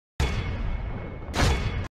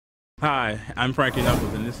Hi, I'm Frankie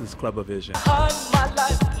Knuckles and this is CLUBAVISION.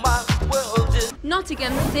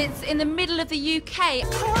 Nottingham sits in the middle of the UK.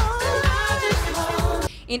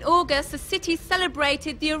 In August, the city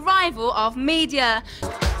celebrated the arrival of media.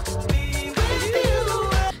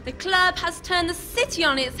 The club has turned the city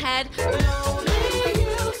on its head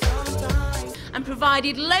and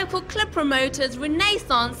provided local club promoters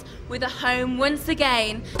Renaissance with a home once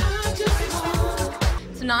again.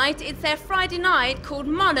 Tonight, it's their Friday night called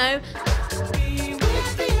Mono,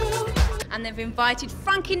 and they've invited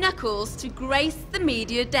Frankie Knuckles to grace the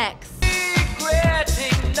media decks. I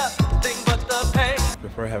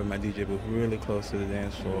prefer having my DJ booth really close to the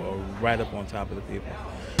dance floor or right up on top of the people.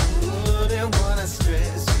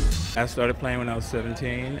 I started playing when I was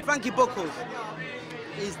 17. Frankie Knuckles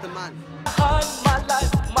is the man.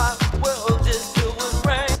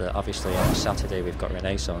 Obviously on Saturday we've got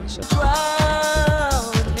Renaissance.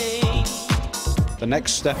 The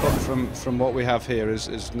next step up from what we have here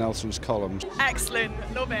is Nelson's Columns. Excellent,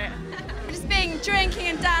 love it. Just being drinking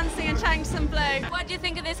and dancing and chatting to some bloke. What do you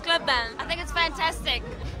think of this club then? I think it's fantastic.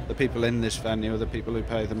 The people in this venue are the people who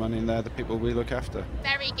pay the money, and they're the people we look after.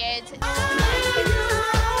 Very good.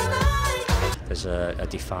 There's a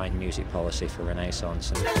defined music policy for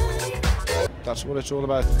Renaissance. And that's what it's all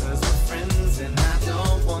about.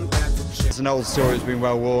 It's an old story, it's been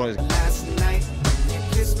well worn.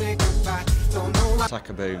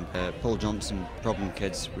 Shaboom, Paul Johnson, Problem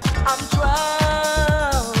Kids.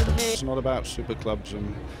 It's not about super clubs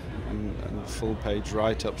and full page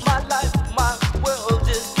write-ups.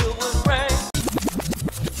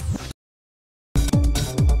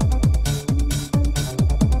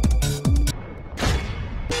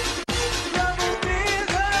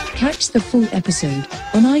 Catch the full episode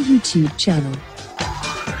on our YouTube channel.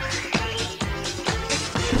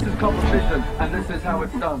 This is CLUBAVISION, and this is how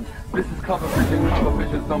it's done. This is CLUBAVISION,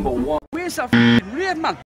 CLUBAVISION #1. Where's that f***ing rave, man?